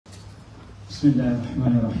بسم الله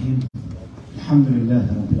الرحمن الرحيم الحمد لله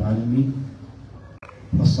رب العالمين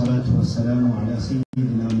والصلاة والسلام على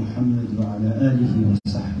سيدنا محمد وعلى آله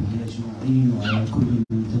وصحبه أجمعين وعلى كل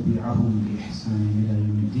من تبعهم بإحسان إلى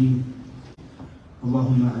يوم الدين.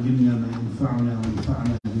 اللهم علمنا ما ينفعنا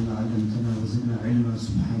وانفعنا بما علمتنا وزدنا علما.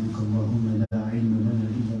 سبحانك اللهم لا علم لنا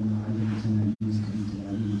إلا ما علمتنا إنك أنت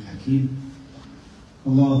العليم الحكيم.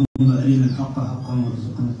 اللهم أرنا الحق حقا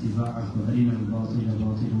وارزقنا اتباعه وأرنا الباطل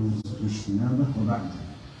باطلا وارزقنا اجتنابه. وبعد.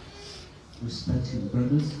 Respected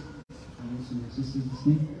brothers and sisters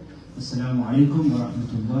listening, Assalamu alaikum wa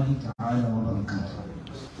rahmatullahi ta'ala wa barakatuh.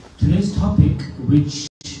 Today's topic, which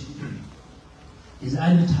is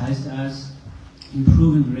advertised as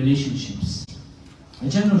improving relationships, a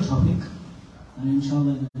general topic, and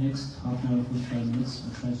inshallah in the next half an hour or 45 minutes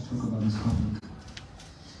I'll try to talk about this topic.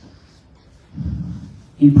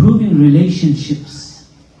 Improving relationships,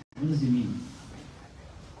 what does it mean?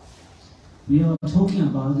 We are talking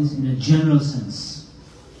about this in a general sense.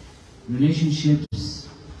 Relationships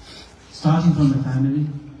starting from the family,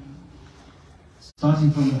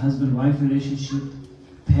 starting from the husband-wife relationship,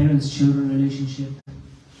 parents-children relationship,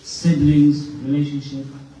 siblings relationship,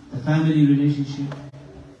 the family relationship,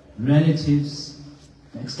 relatives,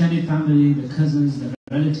 the extended family, the cousins, the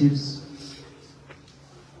relatives,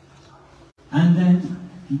 and then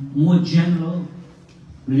more general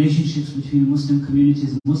relationships between Muslim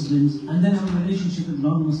communities, Muslims, and then our relationship with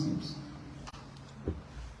non-Muslims.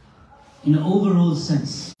 In an overall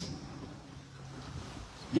sense,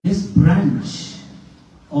 this branch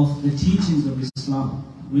of the teachings of Islam,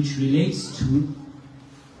 which relates to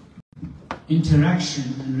interaction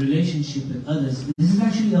and relationship with others, this is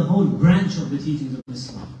actually a whole branch of the teachings of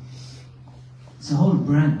Islam. It's a whole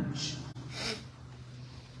branch.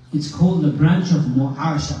 It's called the branch of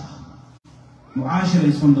Mu'ashara. Mu'ashara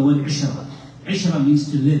is from the word Ishara. Ishara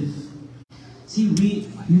means to live. See, we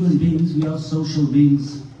human beings, we are social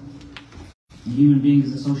beings. A human being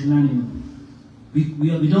is a social animal.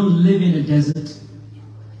 We don't live in a desert.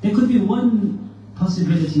 There could be one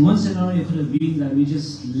possibility, one scenario could have been that we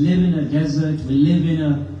just live in a desert, we live in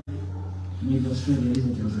a, maybe Australia is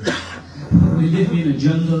a desert. We live in a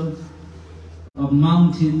jungle of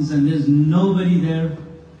mountains and there's nobody there.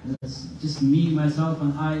 It's just me, myself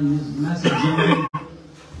and I in this massive jungle.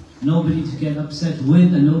 Nobody to get upset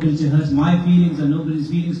with and nobody to hurt my feelings and nobody's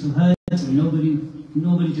feelings to hurt and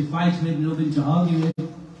nobody to fight with, nobody to argue with.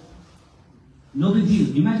 No big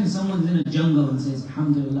deal. Imagine someone's in a jungle and says,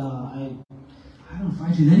 Alhamdulillah, I don't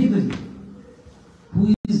fight with anybody.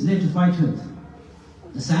 Who is there to fight with?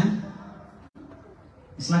 The sand?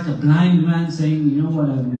 It's like a blind man saying, you know what,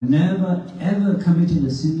 I've never ever committed a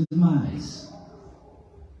sin with my eyes.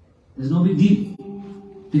 There's no big deal.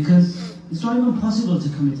 Because it's not even possible to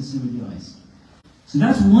commit a sin with your eyes. So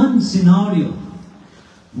that's one scenario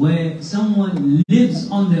where someone lives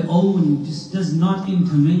on their own, just does not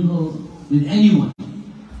intermingle with anyone.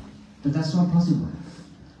 But that's not possible.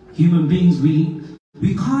 Human beings,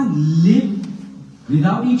 we can't live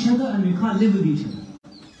without each other and we can't live with each other.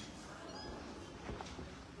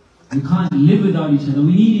 We can't live without each other.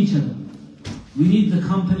 We need each other. We need the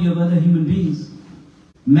company of other human beings.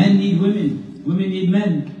 Men need women. Women need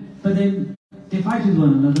men. But then they fight with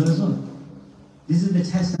one another as well. This is the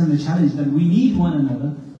test and the challenge, that we need one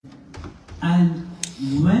another. And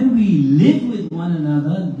when we live with one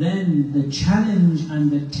another, then the challenge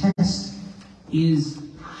and the test is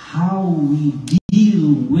how we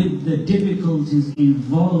deal with the difficulties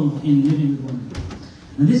involved in living with one another.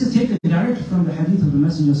 And this is taken directly from the hadith of the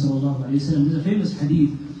Messenger sallallahu alaihi wasallam. There's a famous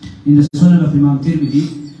hadith in the Sunan of Imam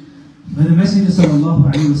Tirmidhi, where the Messenger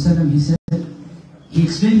sallallahu alaihi wasallam, he said, he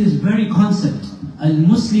explained this very concept,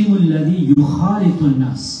 al-Muslimu alladhi yukhalitu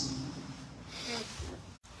an-nas.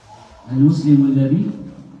 Al-Muslimu alladhi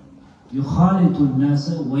يخالط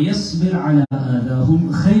الناس ويصبر على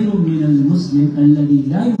آذاهم خير من المسلم الذي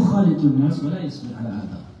لا يخالط الناس ولا يصبر على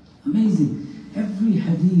آذاهم. Amazing. Every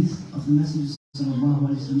hadith of the Messenger sallallahu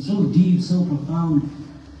alaihi wasallam, so deep, so profound.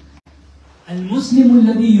 المسلم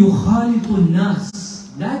الذي يخالط الناس.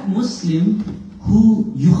 That Muslim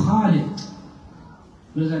who يخالط.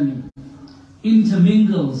 What does that mean?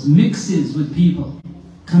 Intermingles, mixes with people,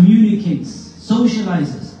 communicates,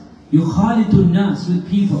 socializes. يخالط الناس, with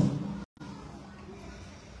people.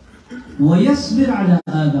 وَيَصْبِرْ عَلَىٰ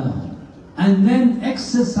آذَاهُمْ, and then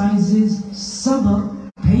exercises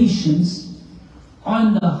sabr, patience,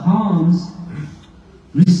 on the harms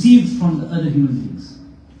received from the other human beings.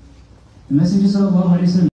 The Messenger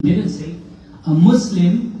ﷺ didn't say a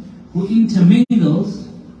Muslim who intermingles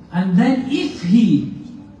and then if he,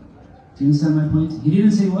 do you understand my point? He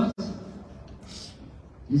didn't say what?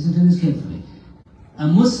 Listen to this carefully. A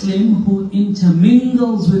Muslim who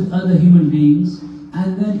intermingles with other human beings,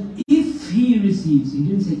 and then if he receives, he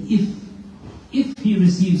didn't say if he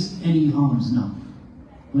receives any harms, no.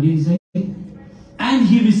 What did he say? And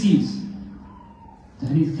he receives. The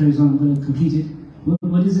hadith carries on, I'm going to complete it.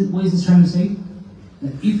 What is this trying to say?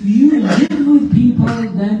 That if you live with people,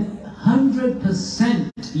 then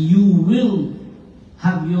 100% you will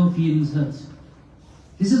have your feelings hurt.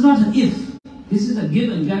 This is not an if, this is a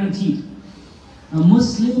given, guaranteed. A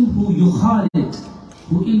Muslim who yukhalid,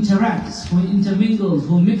 who interacts, who intermingles,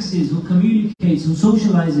 who mixes, who communicates, who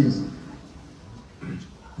socializes,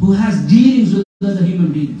 who has dealings with other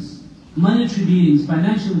human beings, monetary dealings,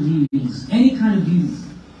 financial dealings, any kind of dealings,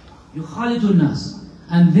 yukhalidun nas.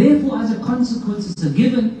 And therefore, as a consequence, it's a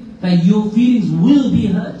given that your feelings will be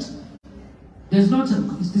hurt. This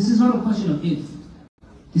is not a question of if.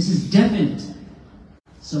 This is definite.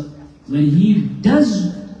 So, when he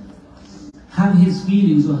does have his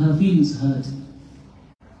feelings or her feelings hurt,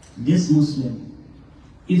 this Muslim,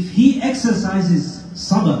 if he exercises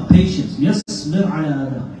sabr, patience, yasbir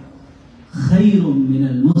ala adha, khayrun min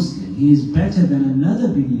al-Muslim, he is better than another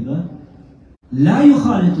believer, la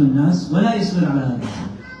yukhalitun nas wa la yasbir ala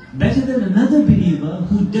adha, better than another believer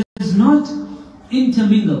who does not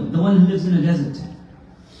intermingle, the one who lives in a desert,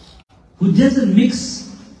 who doesn't mix,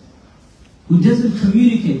 who doesn't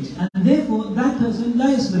communicate, and therefore that person, la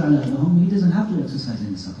yasbir ala adha, he doesn't have to exercise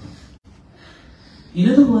any sabr. In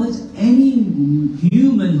other words, any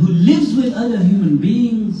human who lives with other human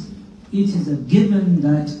beings, it is a given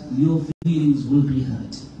that your feelings will be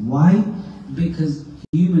hurt. Why? Because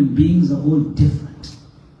human beings are all different.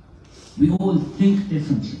 We all think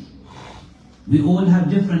differently. We all have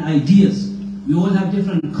different ideas. We all have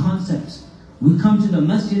different concepts. We come to the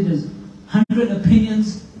masjid, there's 100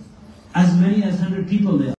 opinions, as many as 100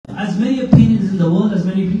 people there. As many opinions in the world as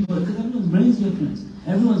many people, because everyone's brain is different.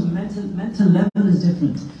 Everyone's mental level is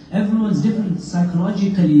different. Everyone's different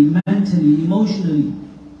psychologically, mentally, emotionally.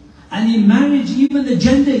 And in marriage, even the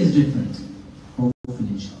gender is different. Hopefully,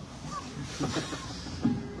 inshallah.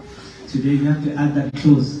 Today we have to add that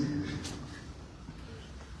clause.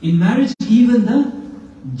 In marriage, even the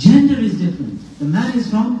gender is different. The man is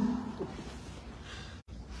from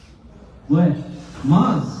where?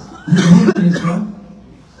 Mars. And the woman is from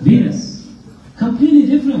Venus. Completely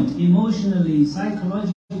different, emotionally,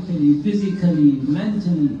 psychologically, physically,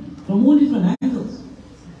 mentally, from all different angles.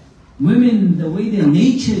 Women, the way their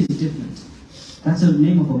nature is different. That's the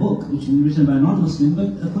name of a book, which is written by a non-Muslim,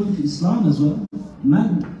 but according to Islam as well,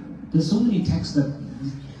 man, there's so many texts that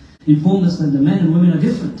inform us that the men and women are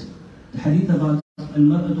different. The hadith about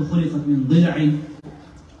al-mar'atu khuliqat min dhil'in,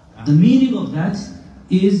 the meaning of that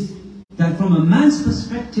is that from a man's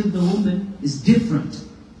perspective, the woman is different.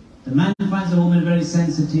 The man finds the woman very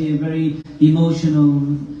sensitive, very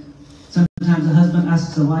emotional. Sometimes the husband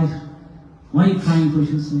asks the wife, why are you crying for?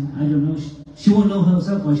 She'll say, I don't know. She won't know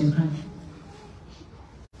herself why she's crying.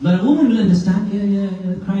 But a woman will understand,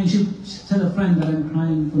 yeah, crying. She'll tell a friend that I'm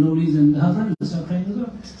crying for no reason. Her friend will start crying as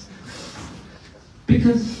well.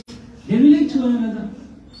 Because they relate to one another.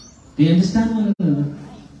 They understand one another.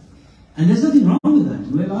 And there's nothing wrong with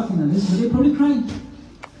that. We're laughing at this, but they're probably crying.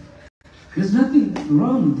 There's nothing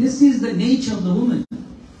wrong. This is the nature of the woman.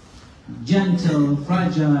 Gentle,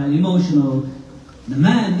 fragile, emotional. The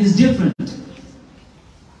man is different.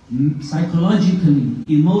 Psychologically,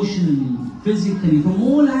 emotionally, physically, from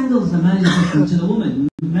all angles the man is different to the woman.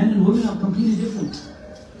 Men and women are completely different.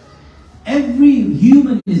 Every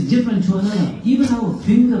human is different to another. Even our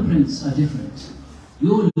fingerprints are different. We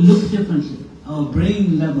all look differently. Our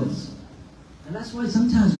brain levels. And that's why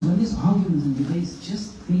sometimes when there's arguments and debates,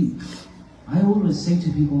 just think. I always say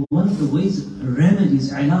to people, one of the ways,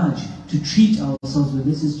 remedies, ilaj, to treat ourselves with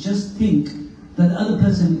this is just think that the other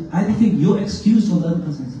person, either think you're excused or the other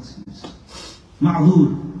person is excused.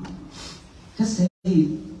 Ma'dhur. Just say,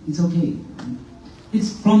 it's okay.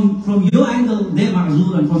 It's from your angle, they're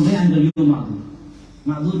ma'dhur, and from their angle, you're ma'dhur.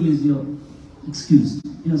 Ma'dhur means you're excused.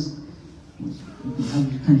 You know, how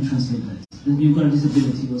can you translate that? You've got a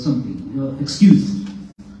disability or something, you're excused.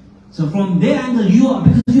 So from their angle, you are,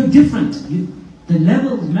 because you're different. The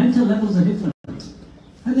levels, mental levels are different.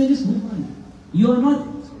 And they just move on. You are not,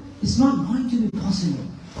 it's not going to be possible.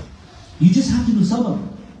 You just have to do sabr.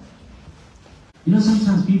 You know,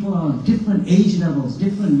 sometimes people are different age levels,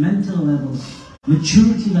 different mental levels,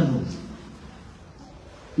 maturity levels.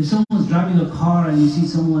 If someone's driving a car and you see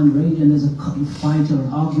someone rage and there's a fight or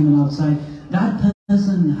an argument outside, that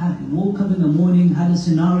person woke up in the morning, had a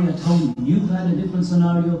scenario at home, you've had a different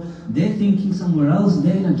scenario, they're thinking somewhere else,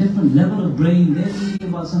 they're in a different level of brain, they're thinking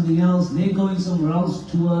about something else, they're going somewhere else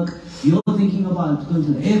to work, you're thinking about going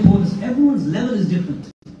to the airport, everyone's level is different.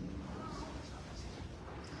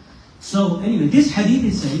 So anyway, this hadith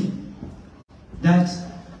is saying that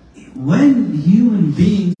when human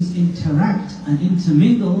beings interact and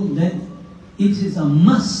intermingle, then it is a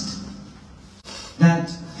must that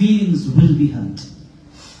feelings will be hurt.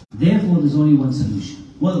 Therefore, there's only one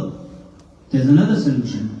solution. Well, there's another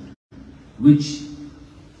solution, which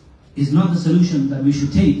is not the solution that we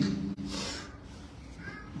should take.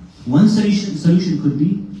 One solution could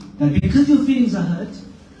be that because your feelings are hurt,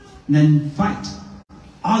 then fight,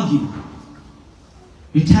 argue,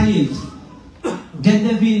 retaliate, get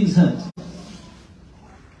their feelings hurt,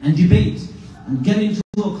 and debate, and get into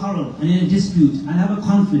a quarrel, and in a dispute, and have a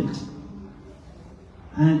conflict,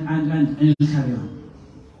 and it'll carry on.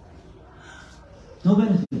 No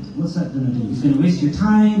benefit. What's that going to do? It's going to waste your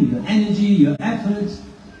time, your energy, your effort,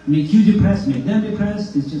 make you depressed, make them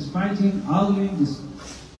depressed. It's just fighting, arguing.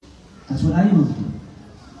 That's what animals do.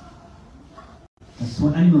 That's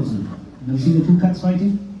what animals do. Have you seen the two cats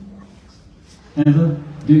fighting? Ever?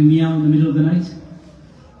 Doing meow in the middle of the night?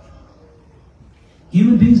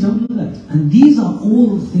 Human beings don't do that. And these are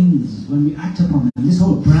all things, when we act upon them, this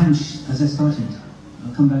whole branch, as I started,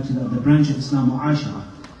 I'll come back to that, the branch of Islam, mu'ashara.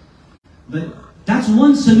 But that's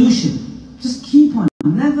one solution. Just keep on,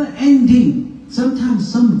 never ending.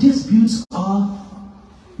 Sometimes some disputes are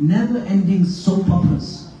never ending soap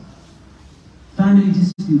operas. Family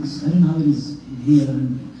disputes, I don't know how it is here,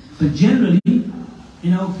 but generally,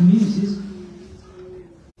 in our communities,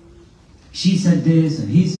 she said this, and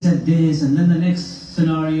he said this, and then the next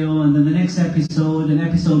scenario, and then the next episode, and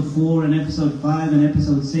episode 4, and episode 5, and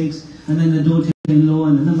episode 6, and then the daughter-in-law,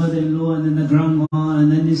 and then the mother-in-law, and then the grandma,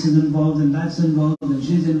 and then this is involved, and that's involved, and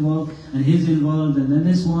she's involved, and he's involved, and then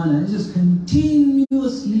this one, and just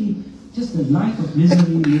continuously, just a life of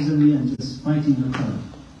misery, and just fighting each other.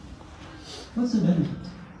 What's the benefit?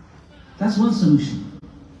 That's one solution.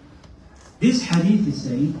 This hadith is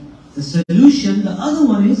saying, the solution, the other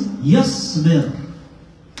one is yasbir.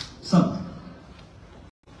 Sabr.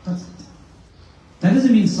 That's it. That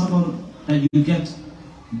doesn't mean sabr that you get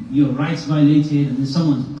your rights violated and then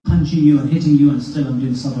someone's punching you and hitting you and still I'm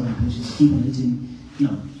doing sabr and patience, keep on hitting.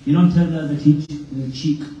 No, you don't turn the other cheek.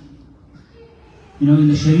 You know, in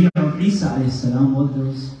the Sharia of Isa alayhi salam, what there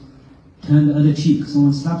was, turn the other cheek.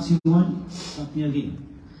 Someone slaps you one, slap me again.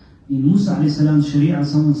 In Musa alayhi salam's Sharia,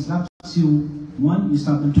 someone slaps you one, you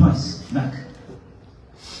slap them twice, back.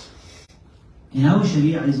 In our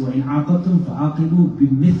Sharia is وَإِنْ عَاقَبْتُمْ فَعَاقِبُوا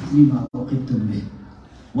بِمِثْلِ مَا عُوقِبْتُمْ بِهِ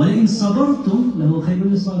وَلَئِنْ صَبَرْتُمْ لَهُ خَيْرٌ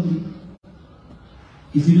لِلصَّابِرِينَ.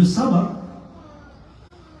 If you do sabr,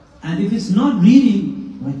 and if it's not really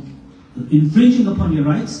like infringing upon your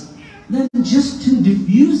rights, then just to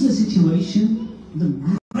diffuse the situation, the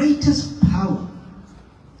greatest power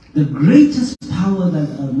that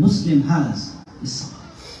a Muslim has is sabr.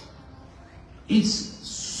 It's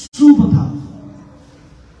super powerful.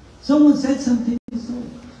 Someone said something, so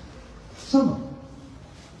sabr.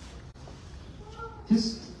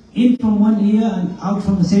 Just in from one ear and out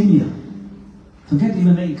from the same ear. Forget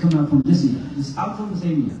even that you come out from this ear. Just out from the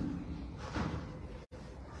same ear.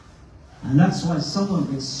 And that's why someone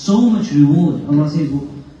gets so much reward. Allah says,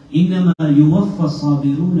 إِنَّمَا يُوَفَّ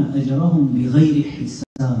الصَّابِرُونَ أَجْرَهُمْ بِغَيْرِ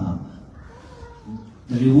حِسَابٍ.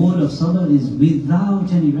 The reward of sabr is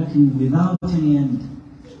without any reckoning, without any end.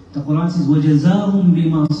 The Quran says, وَجَزَاهُمْ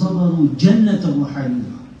بِمَا صَبَرُوا جَنَّةً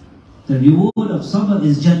وَحَرِيرًا. The reward of sabr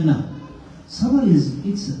is Jannah. Sabr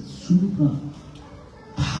it's a super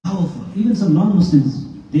powerful. Even some non-Muslims,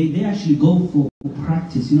 they actually go for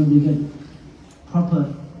practice. You know, they get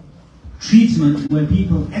proper treatment where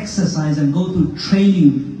people exercise and go through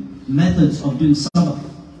training methods of doing sabr.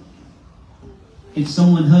 If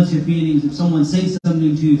someone hurts your feelings, if someone says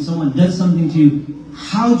something to you, if someone does something to you,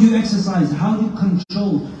 how do you exercise? How do you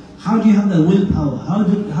control? How do you have the willpower? How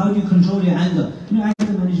do you control your anger? You know,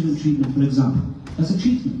 anger management treatment, for example. That's a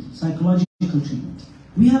treatment, psychological treatment.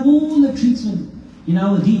 We have all the treatment in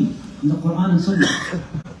our deen, in the Quran and Sunnah.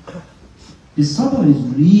 This sabr is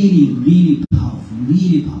really, really powerful,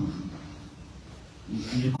 really powerful.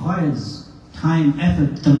 It requires time,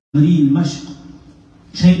 effort, tamreen, mashq,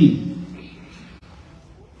 training.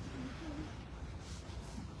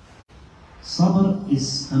 Sabr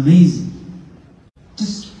is amazing.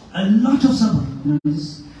 Just a lot of sabr. You know,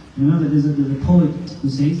 just remember there's a poet who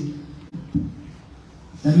says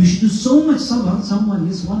that we should do so much sabr.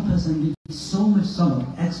 This one person did so much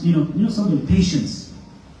sabr. You know, somebody, patience.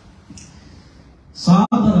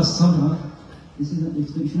 صابر الصبر. This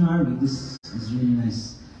is, if you know Arabic, this is really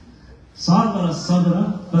nice. صابر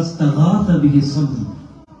الصبر فاستغاث به الصبر.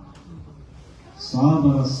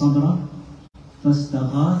 صابر الصبر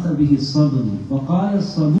فاستغاث به الصبر وقال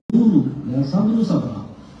الصبور يا صبر صبرا.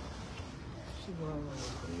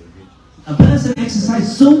 A person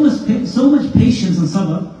exercised so much patience and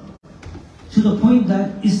sabr to the point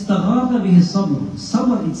that istaghatha bihi sabr.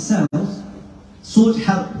 Sabr itself sought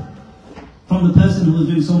help from the person who was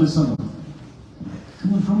doing so much sabr.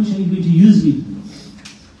 Come on, how much are you going to use me?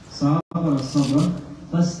 Sabr al-sabr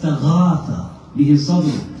fastaghatha bihi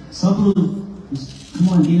sabr. Sabr was, come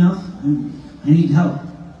on, enough, I need help.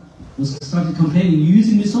 Was started complaining, you're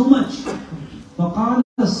using me so much. فَقَالَ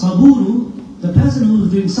الصَّبُورُ. The person who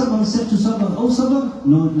was doing sabr said to sabr, oh sabr,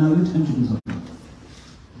 no, now you time to do sabr.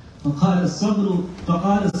 فَقَالَ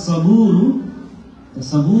الصَّبُورُ. The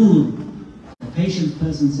sabur, the patient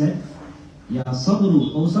person said, Ya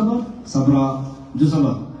sabru, oh sabr, sabra, do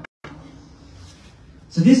sabr.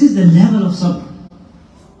 So this is the level of sabr.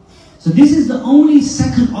 So this is the only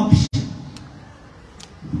second option.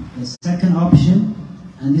 The second option,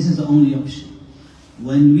 and this is the only option.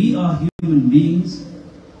 When we are human beings,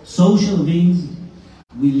 social beings,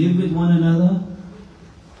 we live with one another,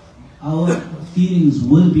 our feelings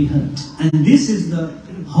will be hurt. And this is the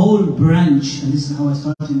whole branch, and this is how I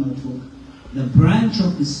started my talk, the branch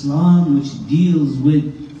of Islam which deals with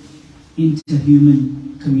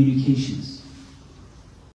interhuman communications.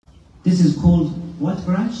 This is called what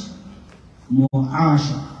branch?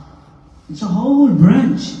 Mu'asha. It's a whole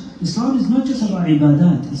branch. Islam is not just about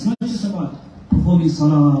ibadat. It's not just about performing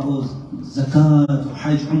salah or zakat or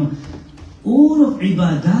hajj, umrah. All of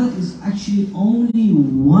ibadat is actually only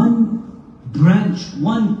one branch,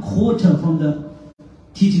 one quarter from the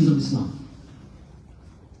teachings of Islam.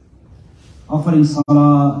 Offering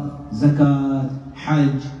salah, zakat,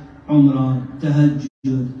 hajj, umrah,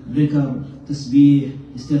 tahajjud, dhikr, tasbih,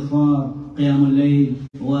 istighfar, qiyam al-layl,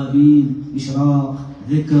 wabin, ishraq,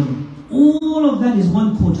 dhikr. All of that is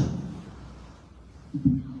one quarter.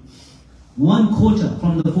 One quarter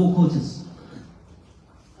from the four quarters.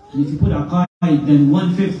 And if you put aqaid, then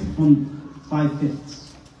 1/5 from 5/5.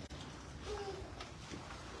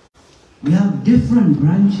 We have different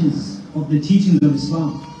branches of the teachings of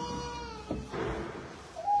Islam.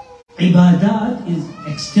 Ibadat is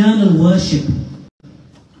external worship.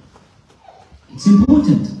 It's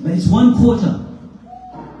important, but it's one quarter.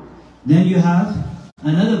 Then you have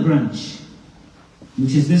another branch,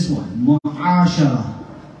 which is this one, mu'ashara,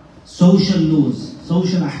 social laws,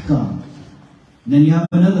 social ahkam. Then you have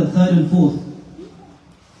another third and fourth.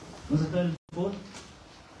 What's the third and fourth?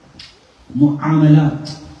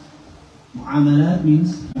 Mu'amalat. Mu'amalat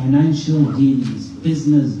means financial dealings,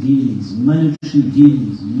 business dealings, monetary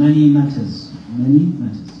dealings, money matters. Money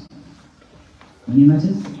matters. Money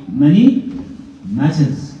matters? Money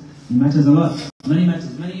matters. It matters a lot. Money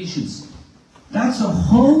matters, money issues. That's a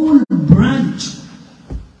whole branch.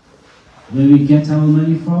 Where we get our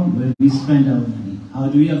money from, where we spend our money. How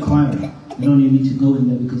do we acquire it? We don't even need to go in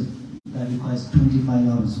there because that requires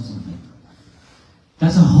 $25 or something.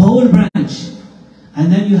 That's a whole branch. And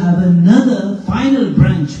then you have another final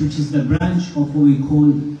branch, which is the branch of what we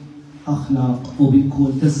call akhlaq, or we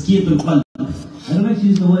call tazkiyat al-qalb. I don't like to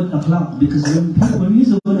use the word akhlaq because when we use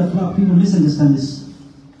the word akhlaq, people misunderstand this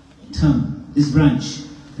term, this branch.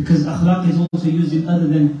 Because akhlaq is also used in other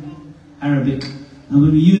than Arabic. And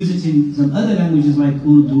when we use it in some other languages like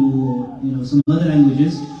Urdu or some other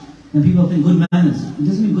languages, then people think good manners. It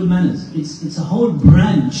doesn't mean good manners. It's a whole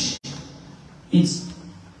branch. It's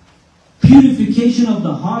purification of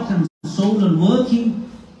the heart and soul and working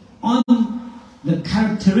on the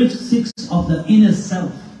characteristics of the inner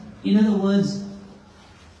self. In other words,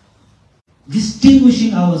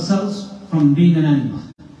 distinguishing ourselves from being an animal,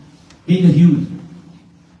 being a human.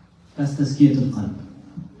 That's the tazkiyat al-qalb.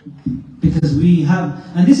 Because we have,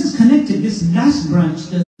 and this is connected, this last branch,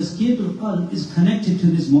 the tazkiyat al-qalb, is connected to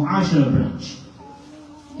this mu'ashara branch.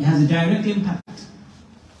 It has a direct impact.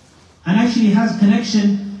 And actually has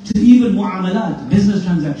connection to even mu'amalat, business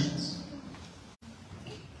transactions.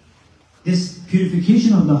 This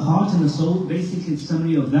purification of the heart and the soul, basically the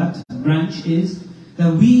summary of that branch is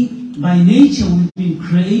that we, by nature, we've been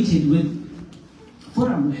created with for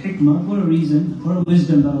a hikmah, for a reason, for a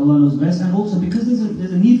wisdom that Allah knows best, and also because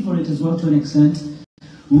there's a need for it as well to an extent,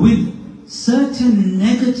 with certain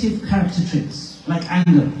negative character traits, like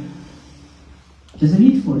anger. There's a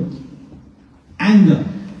need for it. Anger,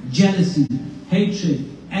 jealousy, hatred,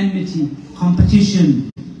 enmity, competition,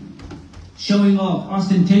 showing off,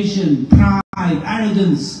 ostentation, pride,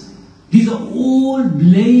 arrogance. These are all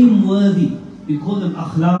blameworthy we call them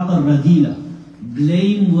akhlaq al-radila,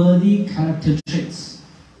 blameworthy character traits.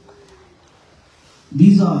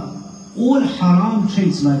 These are all haram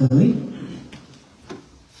traits, by the way.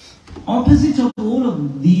 Opposite of all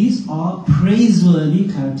of these are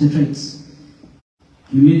praiseworthy character traits.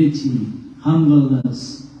 Humility,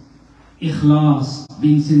 humbleness, ikhlas,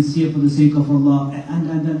 being sincere for the sake of Allah,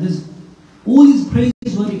 and there's all these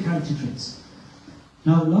praiseworthy character traits.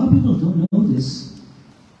 Now, a lot of people don't know this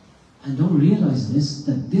and don't realize this,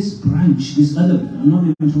 that this branch, this other, I'm not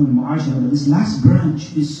even talking about Mu'ashara, but this last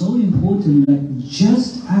branch is so important that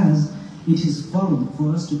just as it is fard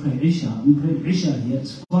for us to pray Isha, we pray Isha here,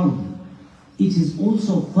 it's fard. It is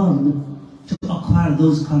also fard to acquire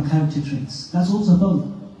those character traits. That's also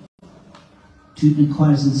fard. To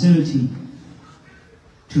acquire sincerity,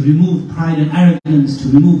 to remove pride and arrogance, to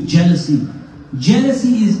remove jealousy.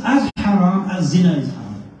 Jealousy is as haram as zina is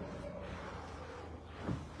haram.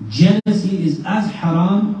 Jealousy is as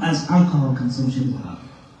haram as alcohol consumption is haram.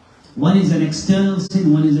 One is an external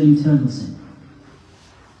sin, one is an internal sin.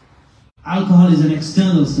 Alcohol is an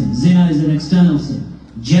external sin, zina is an external sin,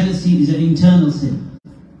 jealousy is an internal sin.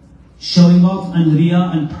 Showing off and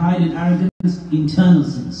riya and pride and arrogance, internal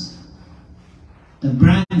sins. The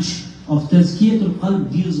branch of Tazkiyatul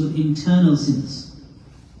Qalb deals with internal sins.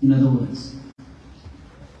 In other words,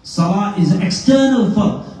 Salah is an external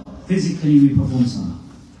fard. Physically we perform Salah.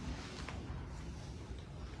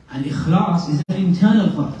 And Ikhlas is an internal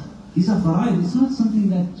fard. These are faraid. It's not something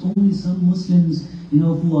that only some Muslims,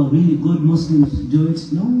 who are really good Muslims do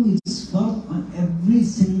it. No, it's fard on every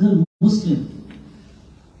single Muslim.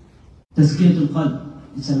 Tazkiyatul Qalb.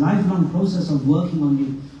 It's a lifelong process of working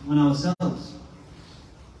on ourselves.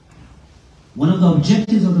 One of the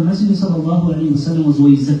objectives of the Messenger ﷺ was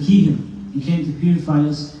وَيُزَكِّيهِمْ. He came to purify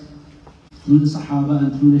us through the Sahaba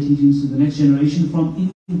and through the teachings to the next generation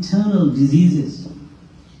from internal diseases.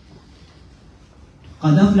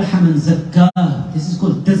 قَدْ أَفْلَحَ مَنْ زَكَّاهُ. This is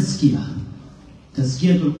called Tazkiyah.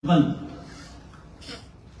 Tazkiyatul Qalb.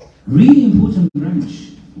 Really important branch.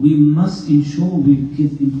 We must ensure we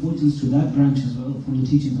give importance to that branch as well from the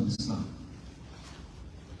teachings of Islam.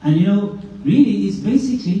 And really it's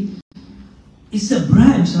basically, it's a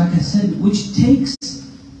branch, like I said, which takes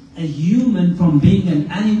a human from being an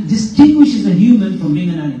animal, distinguishes a human from being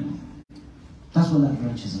an animal. That's what that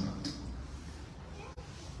branch is about.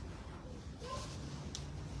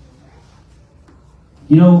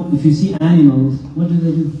 If you see animals, what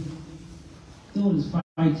do? They're always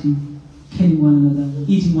fighting, killing one another,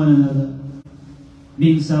 eating one another,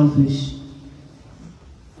 being selfish.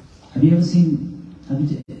 Have you ever seen,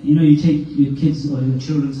 you take your kids or your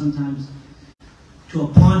children sometimes to a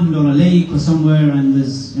pond or a lake or somewhere and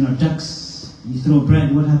there's, ducks, you throw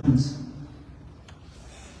bread, what happens?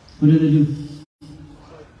 What do?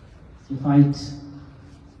 They fight.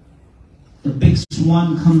 The big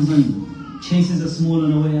swan comes and chases a small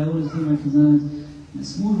one away. I always think like the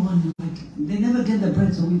small one, they never get the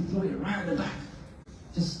bread, so we throw it right at the back.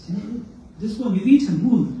 Just, this one we've eaten,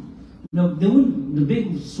 move. The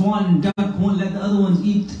big swan and duck won't let the other ones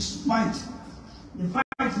eat, just fight. They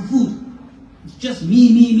fight for food. It's just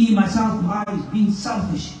me, myself, being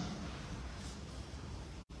selfish.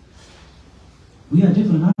 We are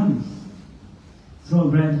different, aren't we? Throw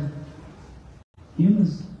bread.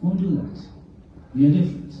 Humans won't do that. We are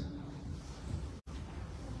different.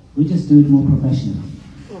 We just do it more professionally.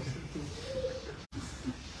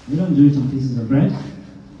 We don't do it on pieces of bread.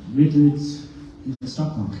 We do it in the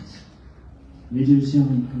stock market. We do it in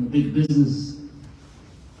a big business,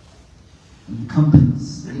 in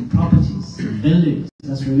companies, in properties, in buildings.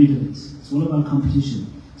 That's where we do it. It's all about competition.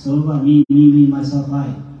 It's all about me, myself,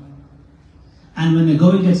 I. And when the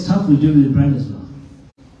going gets tough, we do it with bread as well.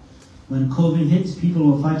 When COVID hits,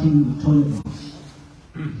 people were fighting with toilet rolls.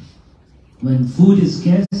 When food is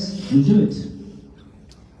scarce, we do it.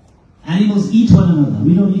 Animals eat one another.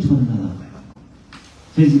 We don't eat one another.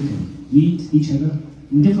 Physically. We eat each other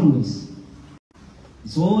in different ways.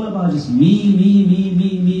 It's all about just me,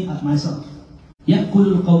 myself.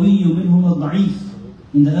 يَأْكُلُ الْقَوِيُّ مِنْهُمَ الضَّعِيفُ.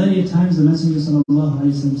 In the earlier times, the Messenger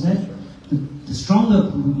ﷺ said, the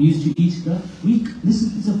stronger used to eat the weak.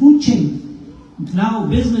 It's a food chain. Now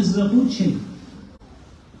business is a food chain.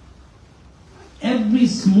 Every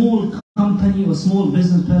small company or small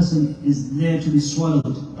business person is there to be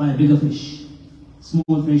swallowed by a bigger fish.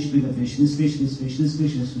 Small fish, bigger fish, this fish, this fish, this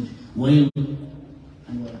fish, this fish, whale, and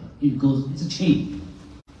whatever. It goes, it's a chain.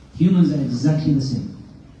 Humans are exactly the same.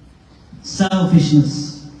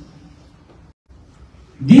 Selfishness.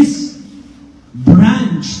 This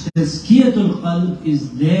branch, Tazkiyatul Qalb,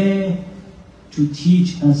 is there to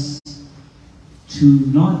teach us to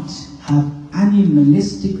not have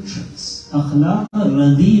animalistic traits. Akhlaq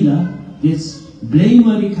radila, this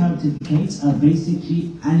blameworthy character traits, are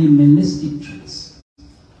basically animalistic traits.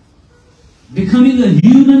 Becoming a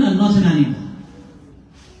human and not an animal.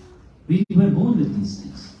 We were born with these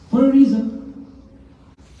things for a reason.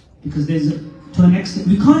 Because to an extent,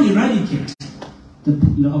 we can't eradicate.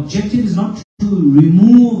 The objective is not to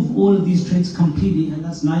remove all of these traits completely, and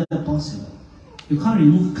that's neither possible. You can't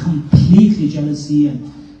remove completely jealousy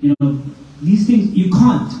and, these things, you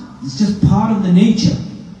can't. It's just part of the nature.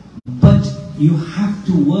 But you have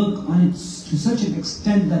to work on it to such an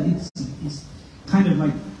extent that it's kind of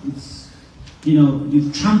like,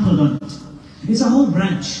 you've trampled on it. It's a whole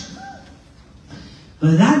branch.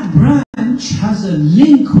 But that branch has a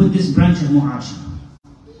link with this branch of mu'ashara.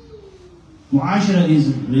 Mu'ashara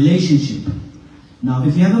is relationship. Now,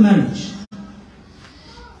 if you have a marriage,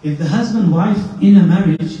 if the husband and wife in a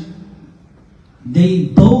marriage, they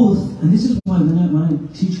both, and this is why when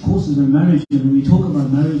I teach courses on marriage, and when we talk about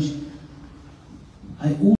marriage,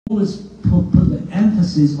 I always put the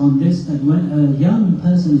emphasis on this, that when a young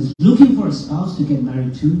person is looking for a spouse to get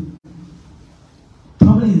married to,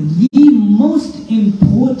 probably the most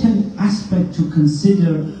important aspect to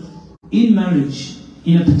consider in marriage,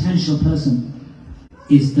 in a potential person,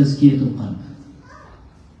 is tazkiyatul qalb.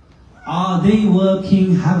 Are they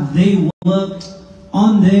working, have they worked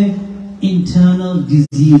on their internal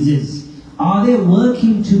diseases? Are they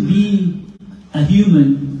working to be a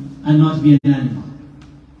human and not be an animal?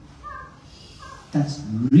 That's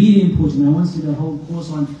really important. I once did a whole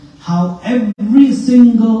course on how every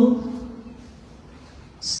single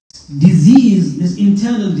disease, this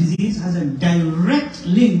internal disease, has a direct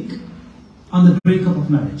link on the breakup of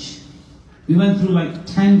marriage. We went through like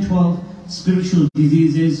 10, 12 spiritual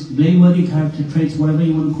diseases, blameworthy character traits, whatever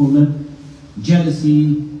you want to call them,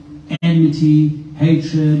 jealousy, enmity,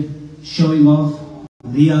 hatred, showing off,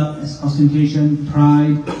 riya, ostentation,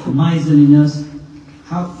 pride, miserliness,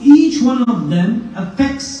 how each one of them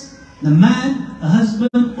affects the man, a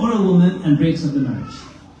husband or a woman, and breaks up the marriage,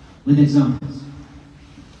 with examples.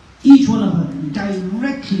 Each one of them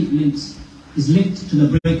directly is linked to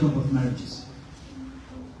the breakup of marriages.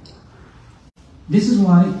 This is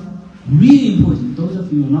why, really important, those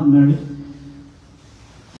of you who are not married,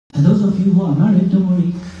 and those of you who are married, don't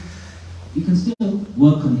worry, you can still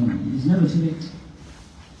work on him. It's never too late.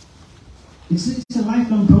 It's a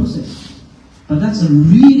lifelong process. But that's a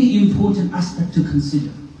really important aspect to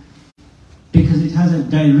consider. Because it has a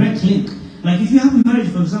direct link. Like if you have a marriage,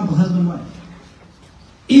 for example, husband and wife,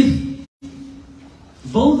 if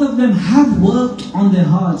both of them have worked on their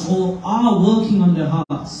hearts or are working on their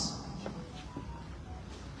hearts,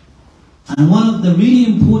 and one of the really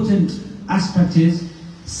important aspects is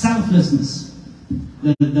selflessness.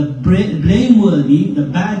 The blameworthy, the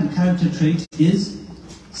bad character trait is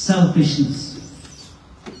selfishness.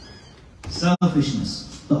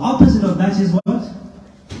 Selfishness. The opposite of that is what?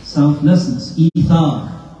 Selflessness, ithar.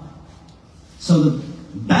 So the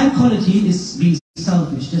bad quality is being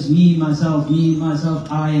selfish, just me, myself,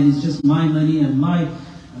 I, and it's just my money and my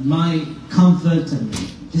comfort, and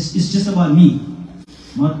it's just about me.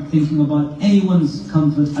 Not thinking about anyone's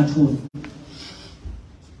comfort at all.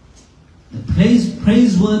 The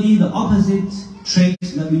praiseworthy, the opposite trait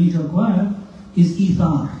that we need to acquire is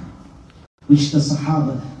ithar, which the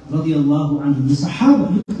Sahaba radiallahu anhum, the Sahaba,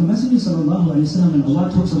 look, the Messenger sallallahu alayhi wa sallam, and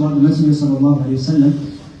Allah talks about the Messenger sallallahu alayhi wa sallam,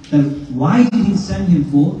 that why did He send him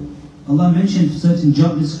for? Allah mentioned certain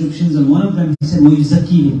job descriptions, and one of them He said,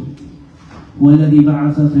 وَيُزَكِّيهِمْ وَالَّذِي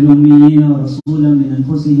بَعَثَ فِي الْأُمِّيِّينَ رَسُولًا مِنْ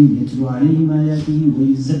أَنفُسِهِمْ يَتْلُو عَلَيْهِمْ آيَاتِهِ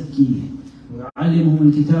وَيُزَكِّيهِمْ وَيُعَلِّمُهُمُ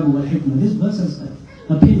الْكِتَابَ وَالْحِكْمَةَ. This verse has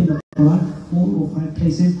appeared in the Quran 4 or 5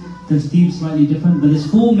 places. There's themes slightly different, but there's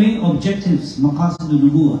 4 main objectives, maqasid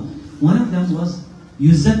al-nubuwah. One of them was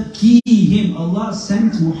yuzakkihim. Allah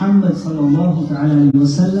sent Muhammad sallallahu alayhi wa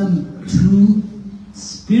sallam to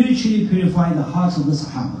spiritually purify the hearts of the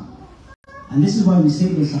Sahaba. And this is why we say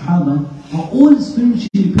the Sahaba are all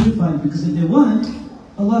spiritually purified, because if they weren't,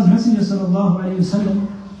 Allah's Messenger sallallahu alayhi wa sallam,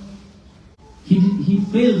 he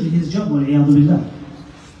failed in his job, wal-iyadu billah.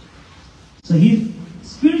 So he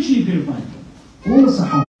spiritually purified all the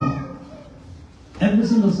Sahaba, every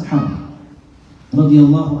single Sahaba,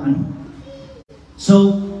 radiallahu anhu.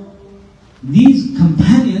 So these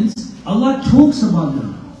companions, Allah talks about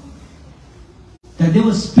them, that they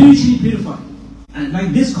were spiritually purified. And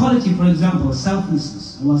like this quality, for example,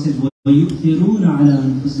 selflessness. Allah says, وَيُؤْثِرُونَ عَلَىٰ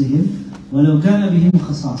أَنفُسِهِمْ وَلَوْ كَانَ بِهِمْ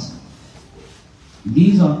خَصَاصَةٌ.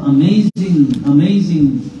 These are amazing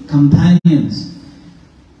companions,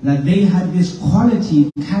 that they had this quality,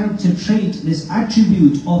 character trait, this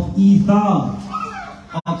attribute of ithar,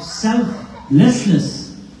 of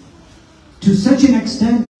selflessness to such an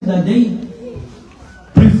extent that they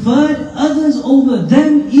preferred others over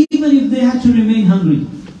them even if they had to remain hungry.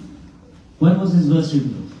 What was this verse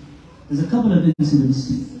revealed? There's a couple of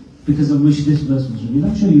incidents because of which this verse was revealed.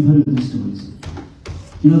 I'm sure you've heard of these stories.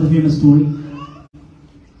 You know the famous story?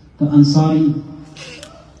 The Ansari,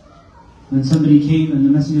 when somebody came and the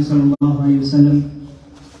Messenger ﷺ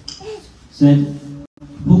said,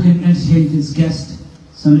 who can entertain his guest?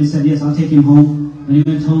 Somebody said, yes, I'll take him home. When he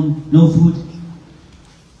went home, no food.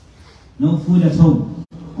 No food at home.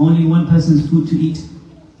 Only one person's food to eat.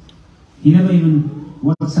 He never even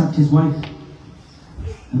WhatsApped his wife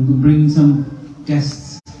and bringing some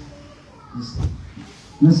guests.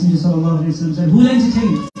 Messenger ﷺ said, who will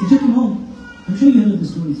entertain? He took him home. I'm sure you heard the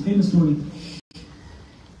story, it's a famous story.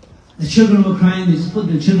 The children were crying, they just put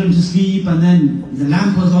the children to sleep, and then the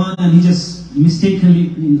lamp was on, and he just mistakenly,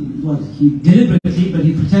 he deliberately, but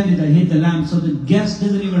he pretended that he hit the lamp, so the guest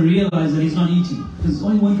doesn't even realize that he's not eating. Because it's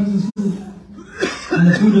only one person's food. And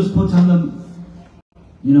the food was put on the,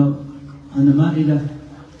 on the ma'idah,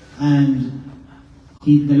 and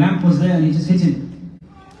the lamp was there, and he just hit it,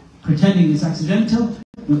 pretending it's accidental.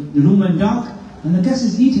 The room went dark, and the guest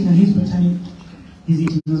is eating, and he's pretending he's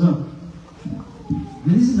eating as well.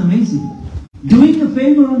 And this is amazing. Doing a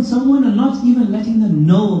favor on someone and not even letting them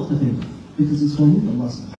know of the favor. Because it's for Allah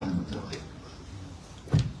subhanahu wa ta'ala.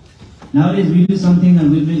 Nowadays we do something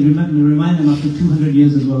and we remind them after 200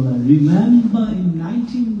 years as well. That remember in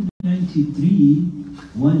 1993,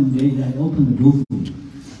 one day that I opened the door for you.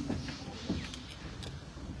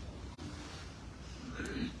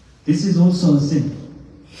 This is also a sin.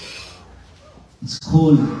 It's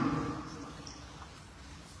called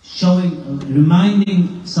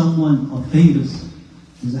reminding someone of favors.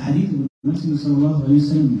 There's a hadith of the Messenger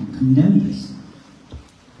ﷺ condemned this.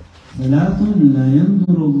 ثلاث لا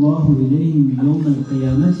ينظر الله إليهم يوم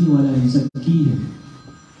القيامة ولا يزكيهم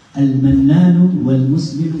المنان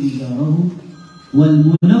والمسبل إزاره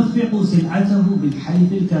والمنفق سلعته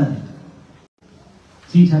بالحلف الكاذب.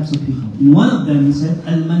 3 types of people. And one of them he said,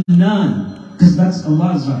 Al-Mannan, because that's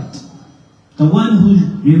Allah's right. The one who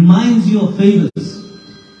reminds you of favors.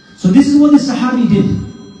 So this is what the Sahabi did.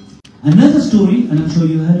 Another story, and I'm sure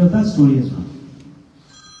you heard of that story as well.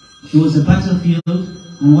 It was a battlefield,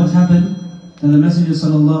 and what happened? That the Messenger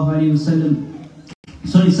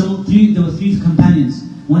there were 3 companions.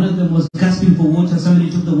 One of them was gasping for water,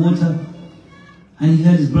 somebody took the water, and he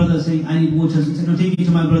heard his brother saying, I need water. So he said, no, take it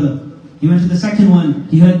to my brother. He went to the second one,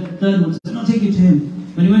 he heard the third one, he said, no, take it to him.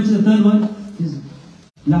 When he went to the third one, his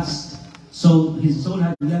soul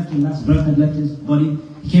had left, his last breath had left his body.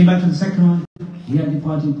 He came back to the second one, he had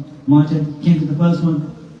departed, martyred, came to the first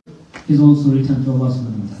one, he's also returned to Allah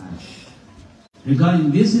subhanahu wa ta'ala.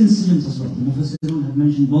 Regarding this incident as well, the Mufassirun have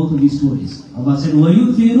mentioned both of these stories. Allah said,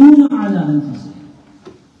 وَيُؤْثِرُونَ عَلَىٰ أَنفُسِهِمْ.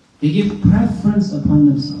 They give preference upon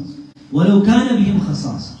themselves. وَلَوْ كَانَ بِهِمْ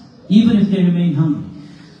خَصَاصًا. Even if they remain hungry.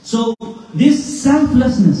 So, this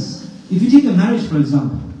selflessness, if you take a marriage for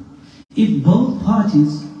example, if both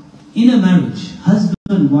parties in a marriage, husband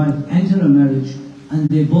and wife enter a marriage, and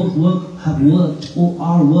they both have worked or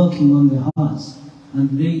are working on their hearts, and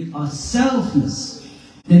they are selfless,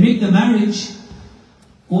 they make the marriage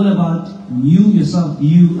all about you, yourself,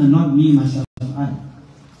 you, and not me, myself, I.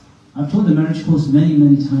 I've taught the marriage course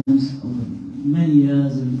many times, over many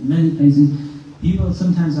years and many places. People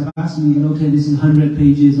sometimes have asked me that, okay, this is 100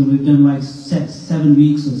 pages, and we've done like 7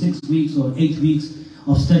 weeks, or 6 weeks, or 8 weeks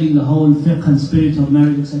of studying the whole fiqh and spirit of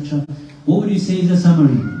marriage, etc. What would you say is a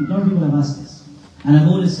summary? A lot of people have asked this. And I've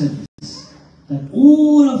always said this, that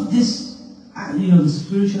all of this, the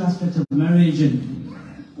spiritual aspect of marriage and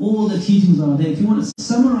all the teachings are there. If you want to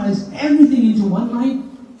summarize everything into one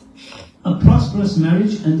line, a prosperous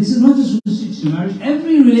marriage, and this is not just restricted to marriage,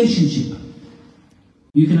 every relationship,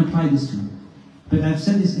 you can apply this to. But I've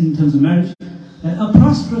said this in terms of marriage, that a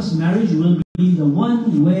prosperous marriage will be the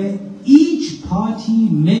one where each party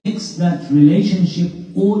makes that relationship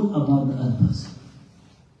all about the other person.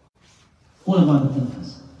 All about the other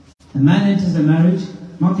person. The man enters the marriage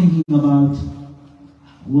not thinking about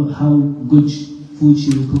how good food she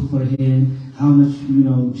will cook for him, how much,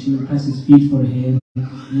 she will press his feet for him,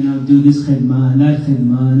 do this khidmah, that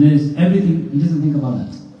khidmah, this, everything. He doesn't think about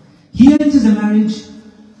that. He enters a marriage,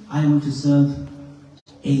 I want to serve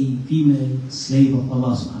a female slave of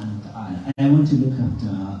Allah subhanahu wa ta'ala. I want to look after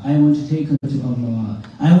her. I want to take her to Allah.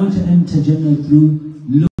 I want to enter Jannah through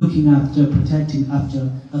looking after, protecting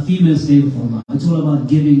after a female slave of Allah. It's all about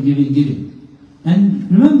giving.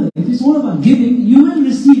 And remember, if it's all about giving, you will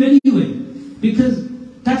receive anyway. Because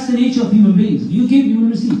that's the nature of human beings. You give, you will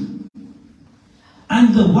receive.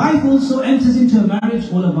 And the wife also enters into a marriage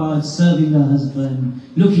all about serving her husband,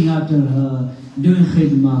 looking after her, doing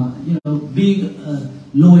khidmah, being a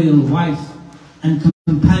loyal wife and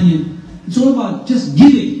companion. It's all about just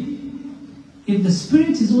giving. If the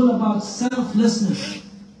spirit is all about selflessness,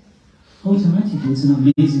 automatically it's an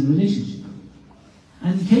amazing relationship.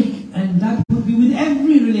 And that would be with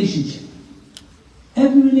every relationship.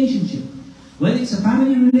 Every relationship. Whether it's a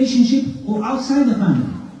family relationship or outside the family.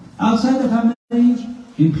 Outside the family,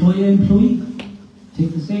 employer-employee.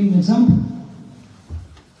 Take the same example.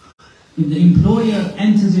 If the employer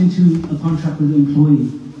enters into a contract with the employee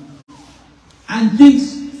and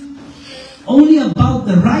thinks only about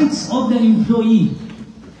the rights of the employee,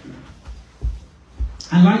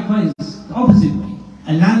 and likewise, the opposite way,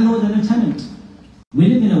 a landlord and a tenant. We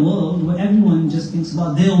live in a world where everyone just thinks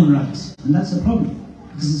about their own rights, and that's a problem,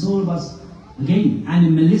 because it's all about, again,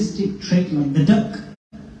 animalistic trait like the duck.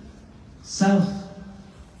 Selfishness.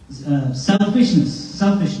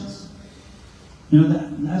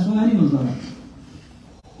 That's what animals are like.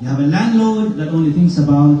 You have a landlord that only thinks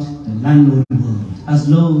about the landlord world, as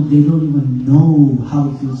though they don't even know how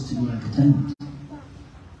it feels to be like a tenant.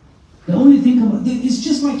 They only think about, it's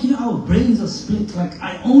just like, our brains are split. Like,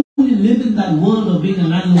 I only live in that world of being a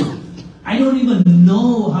landlord. I don't even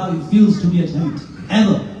know how it feels to be a tenant,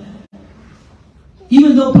 ever.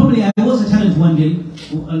 Even though probably I was a tenant one day,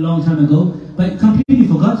 a long time ago, but completely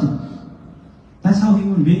forgotten. That's how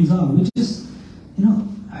human beings are. We're just,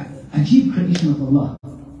 ajib creation of Allah.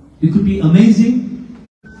 We could be amazing,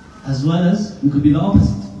 as well as we could be the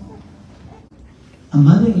opposite. A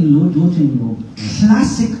mother-in-law, daughter-in-law,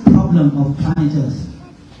 classic problem of planet Earth.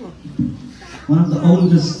 One of the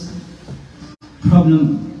oldest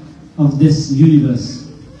problem of this universe.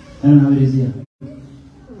 I don't know how it is here.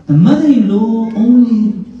 The mother-in-law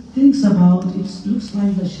only thinks about, it looks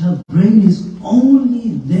like that her brain is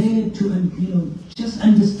only there to, just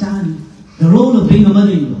understand the role of being a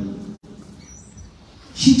mother-in-law.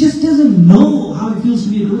 She just doesn't know how it feels to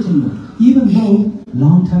be a daughter-in-law, even though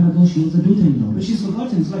long time ago she was a daughter-in-law. But she's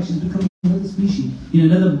forgotten. It's like she's become another species,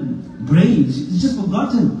 another brain. She's just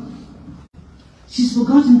forgotten. She's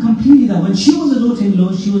forgotten completely that when she was a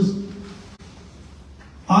daughter-in-law, she was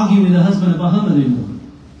arguing with her husband about her mother-in-law.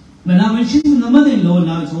 But now when she's the mother-in-law,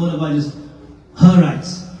 now it's all about just her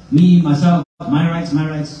rights. Me, myself, my rights.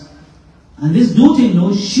 And this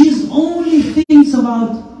daughter-in-law, she's only thinks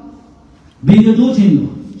about being a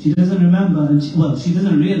daughter-in-law. She doesn't remember, and she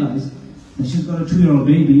doesn't realize that she's got a 2-year-old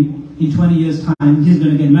baby. In 20 years' time, he's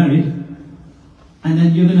going to get married. And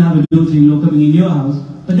then you're going to have a daughter-in-law coming in your house.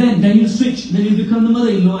 But then you switch. Then you become the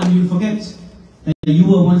mother-in-law and you forget that you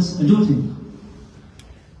were once a daughter-in-law.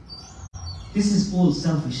 This is all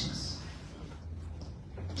selfishness.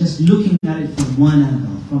 Just looking at it from one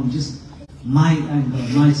angle, from just my angle,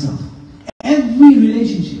 myself. Every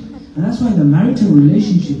relationship. And that's why the marital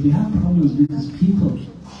relationship, we have problems because people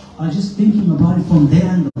are just thinking about it from their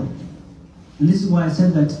angle. And this is why I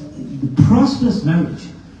said that the prosperous marriage,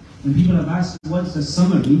 when people have asked what's the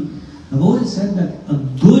summary, I've always said that a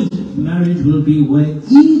good marriage will be where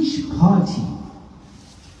each party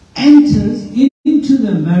enters into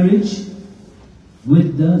the marriage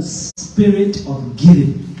with the spirit of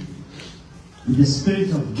giving. With the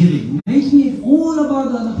spirit of giving. Making it all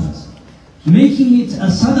about the other person. Making it a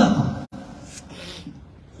sadaqah.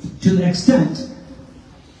 To the extent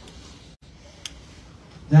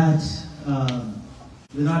that,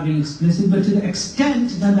 without being explicit, but to the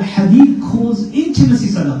extent that the hadith calls intimacy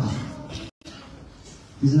sadaqah.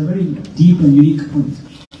 This is a very deep and unique point.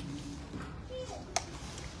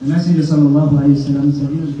 The Messenger sallallahu alayhi wa sallam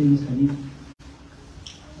said in the famous hadith,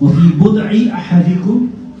 وَفِي بُضْعِ أَحَدِكُمْ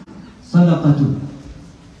صَدَقَةٌ.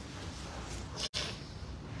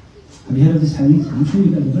 Have you heard of this hadith? I'm sure you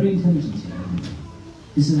guys are very intelligent here.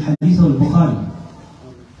 This is the hadith of al-Bukhari.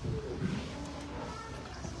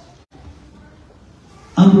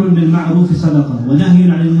 أمر بالمعروف صدقة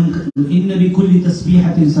ونهي عن المنكر إن بكل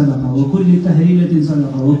تسبيحة صدقة وكل تهليلة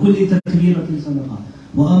صدقة وكل تكبيرة صدقة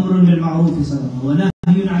وأمر بالمعروف صدقة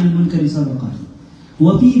ونهي عن المنكر صدقة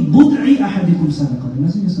وفي بضع أحدكم صدقة. The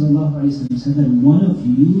Messenger sallallahu alayhi wa sallam said that one of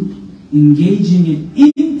you engaging in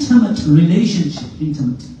intimate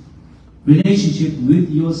relationship with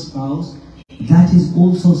your spouse, that is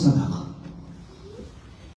also sadaqah.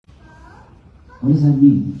 What does that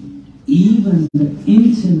mean? Even the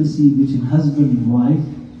intimacy between husband and wife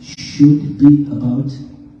should be about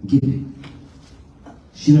giving.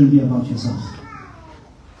 Shouldn't be about yourself.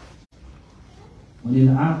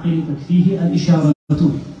 وَلِلْعَاقِلِ تَكْفِيهِ الْإِشَارَةُ.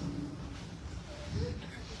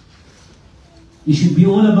 It should be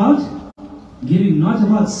all about giving, not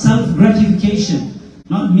about self-gratification.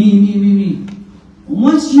 Not me.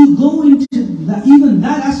 Once you go into that, even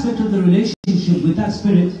that aspect of the relationship with that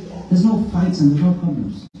spirit, there's no fights and there's no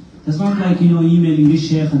problems. It's not like, emailing this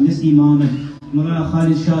sheikh and this imam and Mullah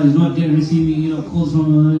Khalid Shah is not getting receiving, calls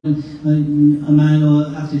from a man, or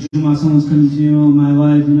after Jummah someone's coming to, my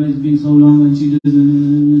wife, it's been so long and she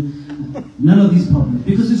doesn't. None of these problems.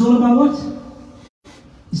 Because it's all about what?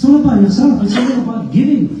 It's all about yourself. It's all about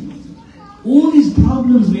giving. All these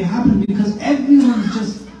problems will happen because everyone's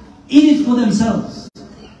just in it for themselves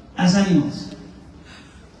as animals.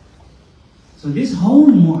 So this whole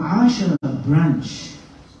mu'ashara branch,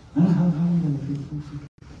 I don't know how long I talk.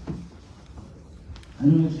 I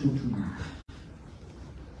don't have to talk too much.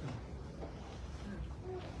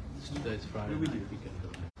 Today's Friday night, we can go.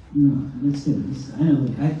 No, let's do this. I know,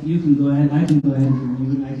 you can go ahead, I can go ahead,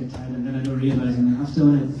 and I get tired, and then I don't realize, and then after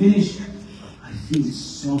when I finish, I feel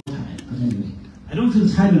so tired. But anyway, I don't feel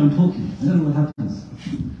tired when I'm talking. I don't know what happens.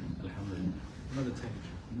 Another time.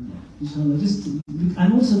 Inshallah,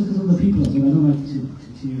 and also because of the people as well, I don't like to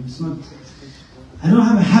it's not, I don't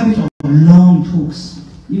have a habit of long talks.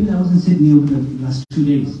 Even I was in Sydney over the last 2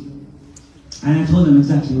 days, and I told them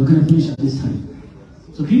exactly, we're going to finish at this time.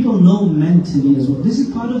 So people know mentally as well. This is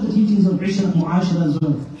part of the teachings of Ishra Mu'ashara as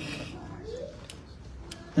well.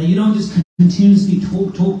 That you don't just continuously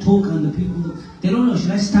talk, and the people, they don't know,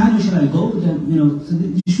 should I stand or should I go? Then, so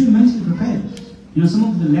you should be mentally prepared. Some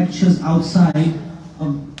of the lectures outside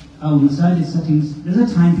of our masajid settings, there's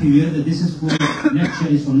a time period that this is for lecture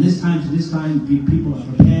is from this time to this time. People are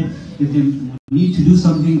prepared. If they need to do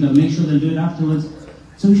something, they'll make sure they'll do it afterwards.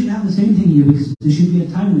 So we should have the same thing here because there should be a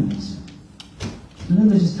time limit. So then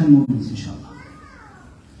there's just 10 more minutes, inshallah.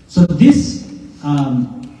 So this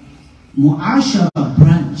mu'ashara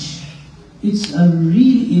branch, it's a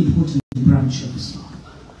really important branch of Islam.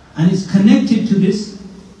 And it's connected to this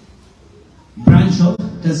branch of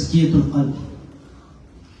tazkiyatul qalb.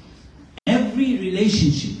 Every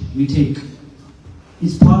relationship we take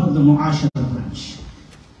is part of the mu'ashara branch.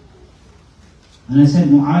 And I said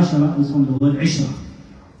mu'ashara is from the word ishra,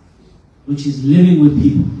 which is living with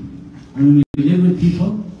people. And when we live with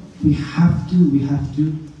people, we have to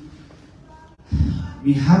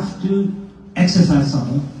exercise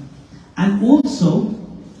sabr. And also,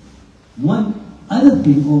 one other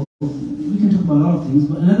thing, or we can talk about a lot of things,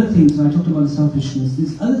 but another thing, so I talked about selfishness,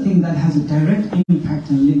 this other thing that has a direct impact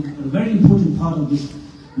and link, a very important part of this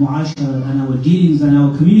mu'ashara and our dealings and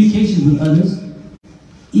our communications with others,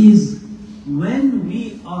 is when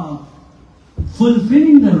we are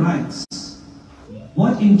fulfilling the rights,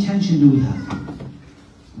 what intention do we have?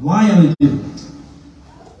 Why are we doing it?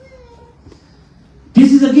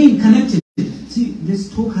 This is again connected. See, this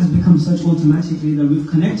talk has become such automatically that we've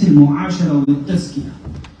connected mu'ashara with tazkiyah.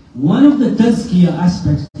 One of the tazkiyah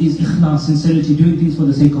aspects is ikhlas, sincerity, doing things for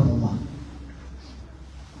the sake of Allah.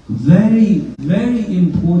 Very, very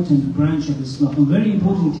important branch of Islam, a very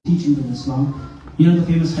important teaching of Islam. The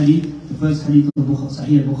famous hadith, the first hadith of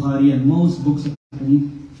Sahih al-Bukhari and most books of hadith.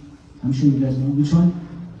 I'm sure you guys know which one.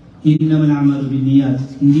 إِنَّمَا الْأَعْمَالُ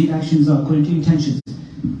بِالنِّيَّاتِ. Indeed, actions are according to intentions.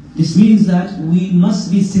 This means that we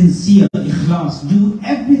must be sincere, ikhlas, do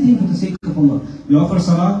everything for the sake of Allah. We offer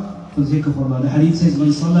salah for the sake of Allah. The hadith says,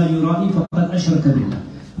 مَنْ صَلَّى يُرَائِي فَقَدْ أَشْرَكَ بِاللَّهِ.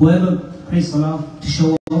 Whoever prays salah to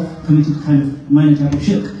show off, committed kind of minor type of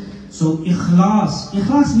shirk. So ikhlas.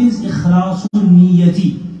 Ikhlas means ikhlasul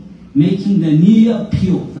niyyati, making the niyyah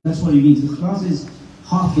pure. That's what it means. Ikhlas is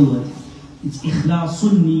half the word. It's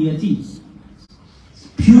ikhlasul niyyati,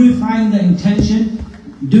 purifying the intention,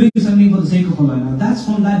 doing something for the sake of Allah. Now that's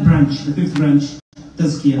from that branch, the fifth branch,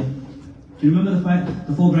 tazkiyah. Do you remember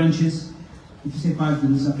the 4 branches? If you say 5,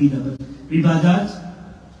 then it's aqidah. But ibadat,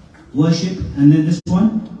 worship, and then this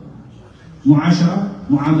one, mu'ashara,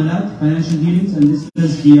 mu'amalat, financial dealings, and this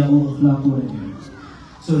tazkiyah or akhlaq or whatever.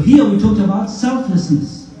 So here we talked about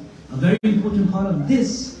selflessness, a very important part of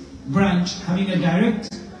this branch having a direct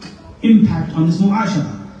impact on this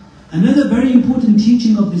mu'ashara. Another very important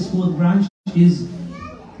teaching of this 4th branch is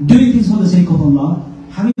doing things for the sake of Allah,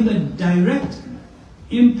 having a direct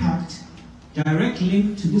impact, direct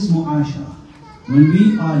link to this mu'ashara. When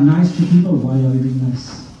we are nice to people, why are we being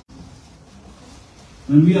nice?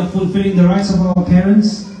 When we are fulfilling the rights of our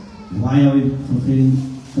parents, why are we fulfilling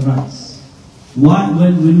the rights?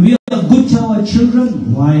 When we are good to our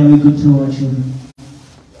children, why are we good to our children?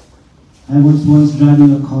 I was once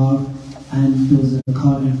driving a car, and there was a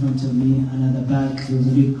car in front of me, and at the back there was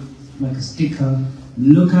a big, like a sticker,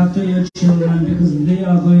 look after your children because they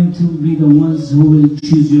are going to be the ones who will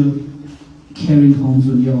choose your caring homes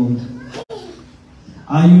when you're old.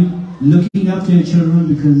 Are you looking after your children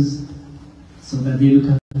because so that they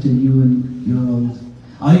look after you when you're old?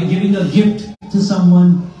 Are you giving a gift to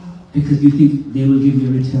someone because you think they will give you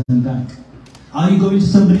a return back? Are you going to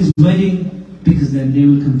somebody's wedding because then they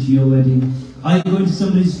will come to your wedding? Are you going to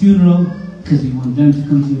somebody's funeral because you want them to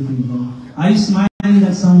come to your funeral? Are you smiling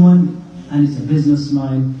at someone and it's a business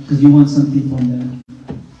smile because you want something from them?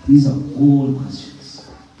 These are all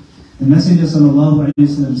questions. The Messenger sallallahu alayhi wa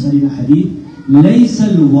sallam said in a hadith, لَيْسَ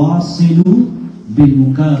الْوَاصِلُ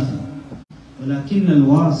بِالْمُكَافِرِ وَلَكِنَّ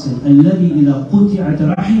الْوَاصِلَ الَّذِي إِذَا قُطِعَتْ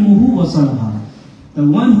رَحِمُهُ وَصَلَهَا. The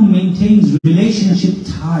one who maintains relationship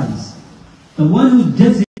ties, the one who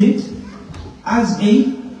does it as a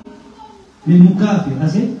للمكافر,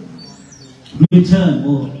 as a return,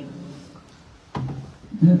 or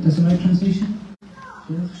that's the right translation?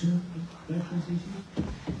 Right translation?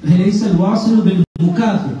 ليس الواصل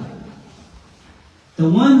بالمكافر. The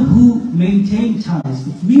one who maintains ties.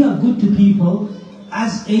 If we are good to people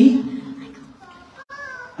as a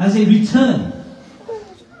return,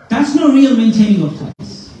 that's not real maintaining of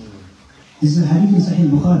ties. This is a hadith in Sahih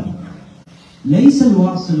Bukhari. ليس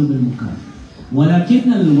الواصل بالمكافر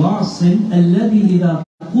ولكن الواصل الذي إذا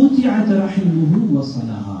قطعت رحمه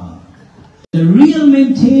وصلها. The real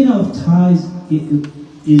maintainer of ties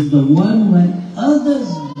is the one when others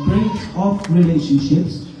break off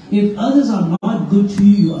relationships. If others are not good to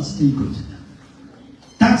you, you are still good to them.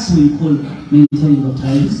 That's what you call maintaining of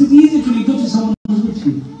ties. Because it's easy to be good to someone who's good to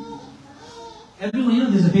you.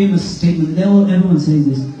 Everyone, there's a famous statement. Everyone says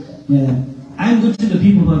this. Yeah, I'm good to the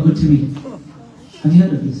people who are good to me. Have you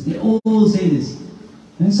heard of this? They all say this.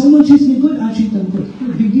 When someone treats me good, I treat them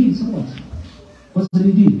good. Big deal, so what? What's the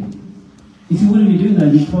big deal? If you wouldn't be doing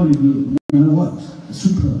that, you'd probably be, a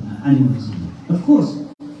super animal. Of course,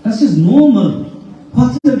 that's just normal.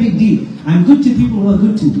 What's the big deal? I'm good to people who are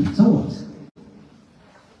good to me. So what?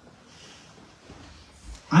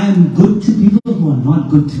 I am good to people who are not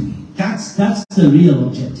good to me. That's the real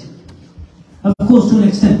objective. Of course, to an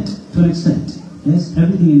extent. Yes,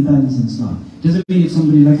 everything in balance in Islam. Doesn't mean if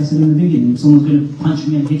somebody, like I said in the beginning, if someone's going to punch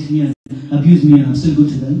me and hit me and abuse me and I'm still good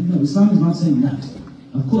to them. No, Islam is not saying that.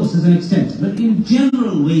 Of course, there's an extent. But in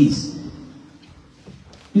general ways,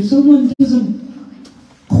 if someone doesn't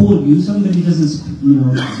call you, somebody doesn't,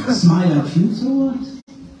 smile at you, so what?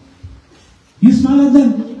 You smile at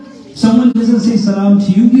them. Someone doesn't say salam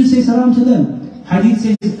to you, you say salam to them. Hadith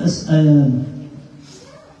says,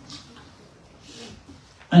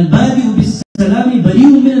 Al-Badi'u bis-salami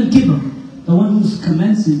bari'u min al-kibr. The one who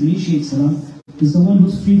commences, initiates salam, is the one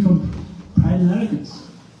who's free from pride and arrogance.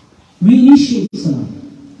 We initiate salam.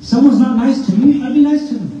 If someone's not nice to me, I'll be nice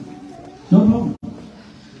to them. No problem.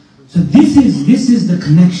 So this is the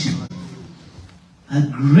connection. A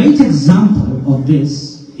great example of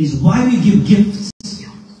this is why we give gifts.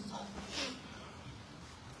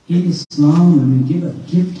 In Islam, when we give a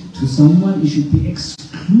gift to someone, it should be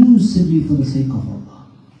exclusively for the sake of Allah.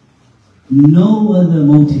 No other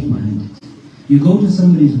motive behind it. You go to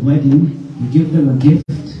somebody's wedding, you give them a gift,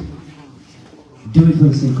 do it for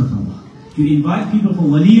the sake of Allah. You invite people for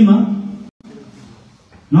walima,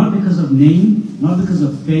 not because of name, not because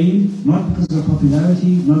of fame, not because of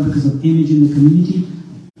popularity, not because of image in the community.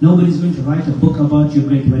 Nobody's going to write a book about your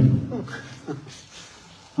great wedding.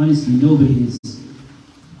 Honestly, nobody is.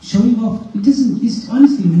 Showing off,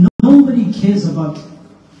 honestly, nobody cares about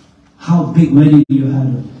how big wedding you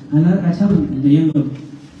had. And I tell the younger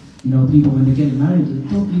people when they get married,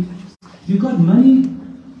 if you got money,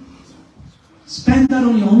 spend that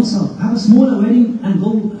on your own self. Have a smaller wedding and go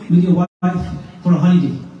with your wife for a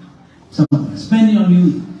holiday. Somewhere. Spend it on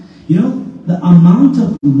you. The amount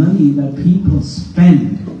of money that people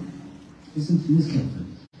spend, listen to this carefully.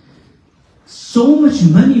 So much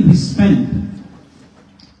money we spend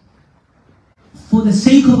for the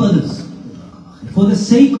sake of others. For the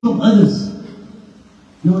sake of others.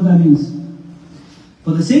 You know what that means?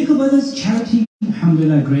 For the sake of others, charity,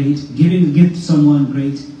 alhamdulillah, great. Giving a gift to someone,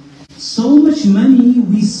 great. So much money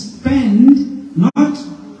we spend not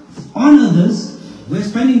on others, we're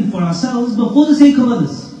spending for ourselves, but for the sake of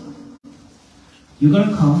others. You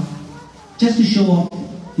got a car, just to show off,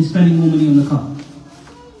 you're spending more money on the car.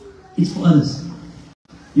 It's for others.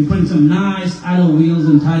 You're putting some nice alloy wheels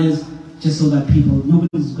and tires, just so that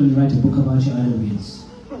nobody's going to write a book about your alloy wheels.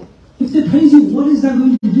 If they praise you, what is that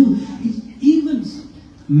going to do? Even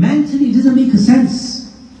mentally, it doesn't make a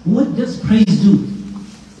sense. What does praise do?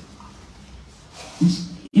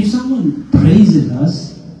 If someone praises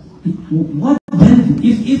us, what benefit?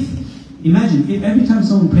 Imagine, if every time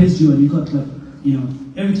someone praised you and you got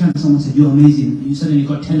every time someone said, you're amazing, you suddenly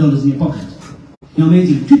got $10 in your pocket. You're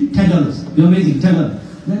amazing, $10. You're amazing, $10.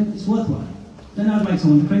 Then it's worthwhile. Then I'd like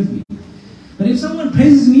someone to praise me. But if someone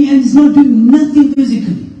praises me and is not doing nothing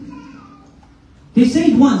physically, they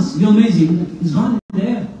say it once, you're amazing, it's gone in the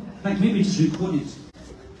air. Like maybe just record it.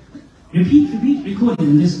 Repeat, record it,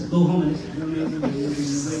 and just go home and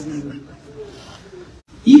listen.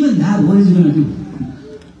 Even that, what is it going to do?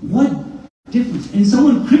 What difference? And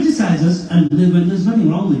someone criticizes us, and when there's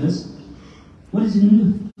nothing wrong with us, what is it going to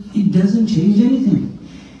do? It doesn't change anything.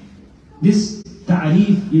 This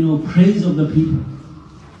ta'reef, praise of the people.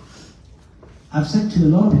 I've said to a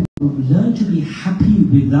lot of people, learn to be happy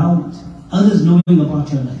without others knowing about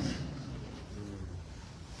your life.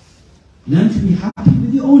 Learn to be happy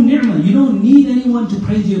with your own ni'mah. You don't need anyone to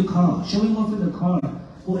praise your car, showing off with the car,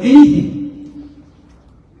 or anything.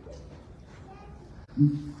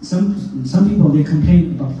 Some people, they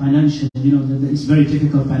complain about financial, that it's very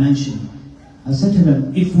difficult financially. I said to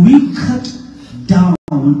them, if we cut down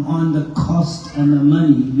on the cost and the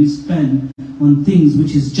money we spend on things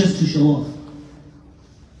which is just to show off,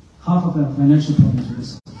 half of our financial problems will be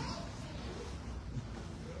solved.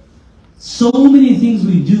 So many things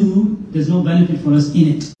we do, there's no benefit for us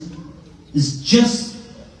in it. It's just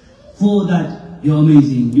for that, you're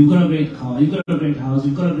amazing, you've got a great car, you've got a great house,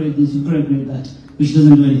 you've got a great this, you've got a great that, which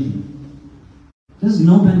doesn't do anything. There's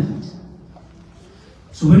no benefit.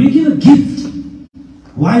 So when you give a gift,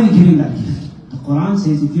 why are we giving that gift? The Quran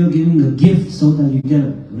says if you're giving a gift so that you get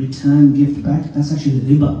a return gift back, that's actually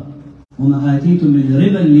riba. وَمَا آتِيتُم مِّن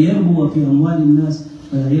رِبًا لِيَرْبُوَ فِي أَمْوَالِ النَّاسِ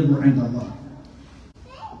فَلَا يَرْبُو عِندَ اللَّهِ.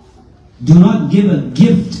 Do not give a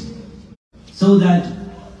gift so that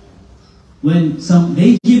when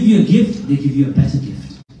they give you a gift, they give you a better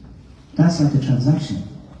gift. That's like a transaction.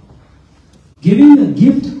 Giving a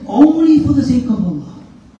gift only for the sake of Allah.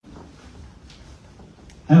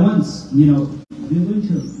 I once, we were going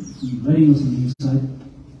to a wedding or something, so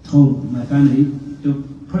I told my family, they were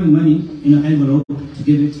putting money in an envelope to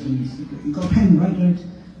give it, and you got a pen, right?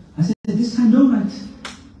 I said, this time don't write.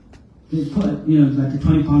 They put, like a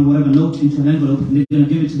 £20 whatever note into an envelope, and they're going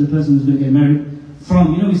to give it to the person who's going to get married.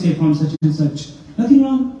 From, we say from such and such. Nothing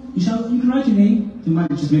wrong. Inshallah, you can write your name. They might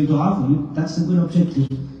just make dua for you. That's a good objective.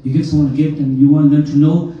 You give someone a gift and you want them to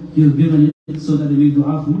know you've given it so that they make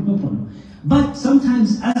dua for you, no problem. But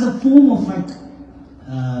sometimes as a form of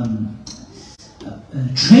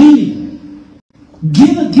training,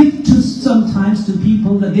 give a gift sometimes to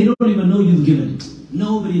people that they don't even know you've given it.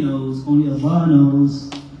 Nobody knows, only Allah knows.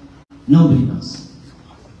 Nobody knows.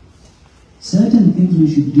 Certain things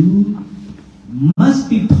we should do must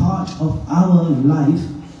be part of our life.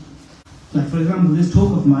 Like for example, this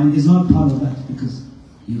talk of mine is not part of that because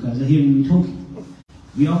you guys are hearing me talking.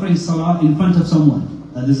 We're offering salah in front of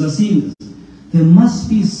someone. Others are seeing this. There must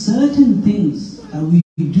be certain things that we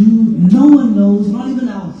do, no one knows, not even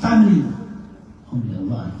our family knows. Only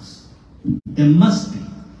Allah knows. There must be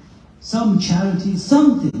some charity,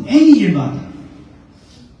 something, any ibadah.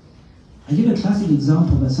 I give a classic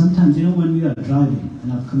example that sometimes, when we are driving,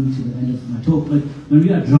 and I've come to the end of my talk, but when we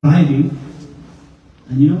are driving,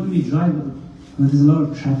 and when we drive, when there's a lot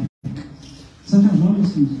of traffic, sometimes one of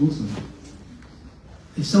those things also,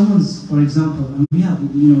 if someone's, for example, and we have,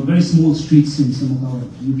 very small streets in some of our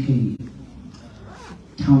UK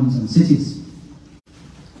towns and cities,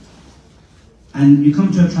 and you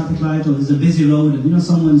come to a traffic light or there's a busy road and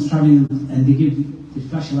someone's traveling and they give the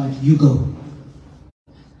flash light, you go.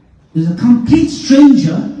 There's a complete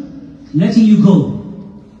stranger letting you go.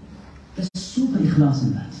 There's super ikhlas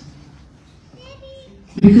in that.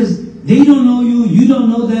 Because they don't know you, you don't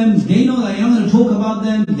know them, they know that you're not going to talk about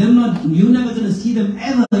them, you're never going to see them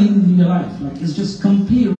ever in your life. Like it's just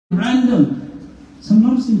complete random. Some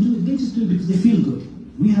non-Muslims do it, they just do it because they feel good.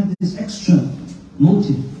 We have this extra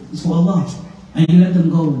motive, it's for Allah. And you let them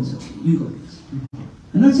go and say, okay, you go.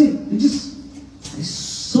 And that's it. This is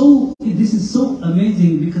so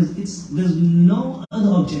amazing because there's no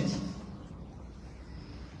other objective.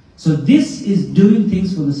 So this is doing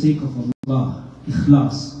things for the sake of Allah,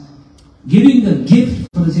 ikhlas. Giving a gift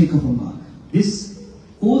for the sake of Allah. This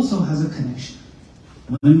also has a connection.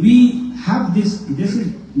 When we have this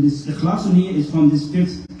ikhlas niyyah is from this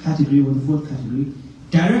fifth category or the fourth category.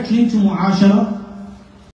 Direct link to mu'ashara,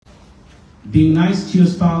 being nice to your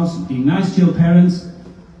spouse, being nice to your parents,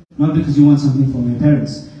 not because you want something from your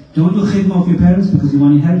parents. Don't do khidmah of your parents because you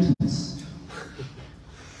want inheritance.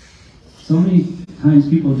 So many times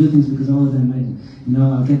people do things because all of them might,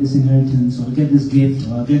 I'll get this inheritance, or I'll get this gift,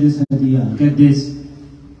 or I'll get this idea, I'll get this.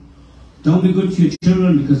 Don't be good to your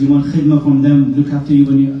children because you want khidmah from them, look after you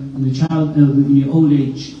when you're in your old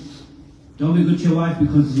age. Don't be good to your wife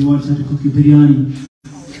because you want her to cook you biryani.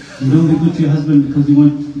 And don't be good to your husband because you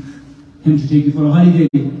want him to take you for a holiday.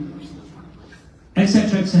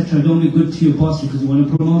 etc., etc. Don't be good to your boss because you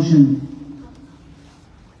want a promotion.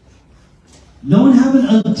 Don't have an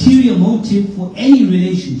ulterior motive for any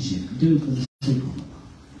relationship. Do it for the sake of Allah.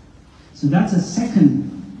 So that's a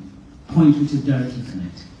second point which is directly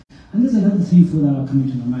connected. And there's another 3-4 that are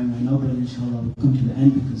coming to my mind right now, but inshallah we'll come to the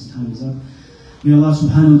end because time is up. May Allah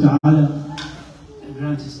subhanahu wa ta'ala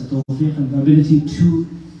grant us the tawfiq and the ability to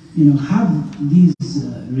have these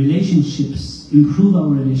relationships, improve our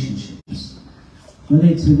relationships. Whether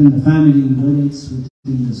it's within the family, whether it's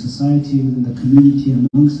within the society, within the community,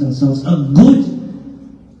 amongst ourselves. A good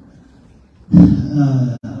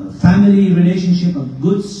family relationship, a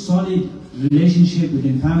good solid relationship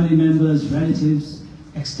within family members, relatives,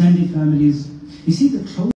 extended families. You see, the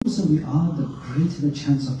closer we are, the greater the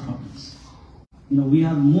chance of problems. We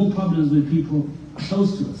have more problems with people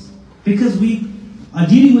close to us because we are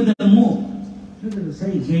dealing with them more. Look at the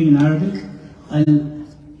saying in Arabic,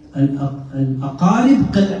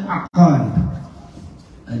 al-aqarib kal-aqarib.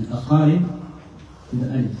 Al-aqarib with the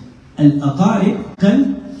alif. Al-aqarib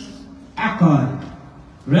kal-aqarib.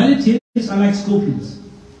 Relatives are like scorpions.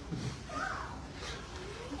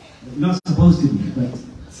 They're not supposed to be, but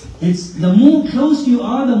it's the more close you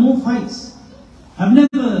are, the more fights. I've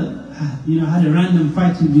never had a random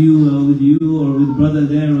fight with you or with brother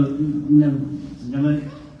there, or never,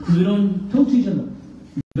 because we don't talk to each other.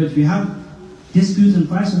 But we have disputes and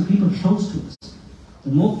fights with people close to us.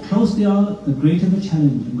 The more close they are, the greater the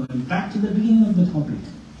challenge. And going back to the beginning of the topic,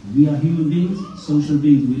 we are human beings, social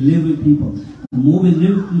beings. We live with people. The more we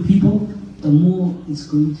live with people, the more it's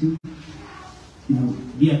going to,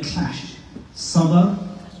 be a clash. Sabr,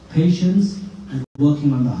 patience, and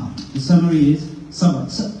working on the heart. The summary is sabr.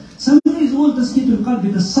 Summary is all tasqitul qalb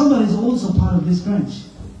because sabr is also part of this branch.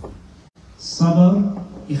 Sabr,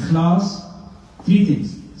 ikhlas, 3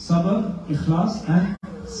 things. Sabr, ikhlas, and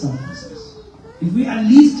selflessness. If we at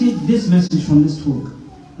least take this message from this talk,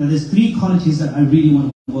 that there's 3 qualities that I really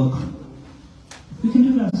want to work on. We can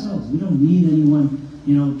do it ourselves. We don't need anyone,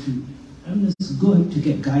 it's good to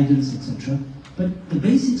get guidance, etc. But the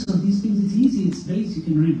basics of these things, it's easy, it's basic.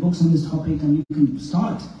 You can read books on this topic and you can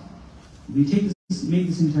start. We make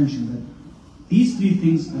this intention that these 3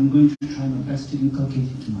 things I'm going to try my best to inculcate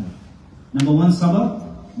it tomorrow. Number 1, sabr.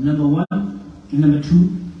 Number 2,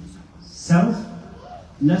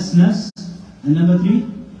 selflessness. And number 3,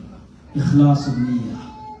 ikhlas of niyyah.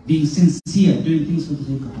 Being sincere, doing things for the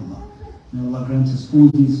sake of Allah. May Allah grant us all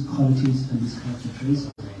these qualities and these character traits.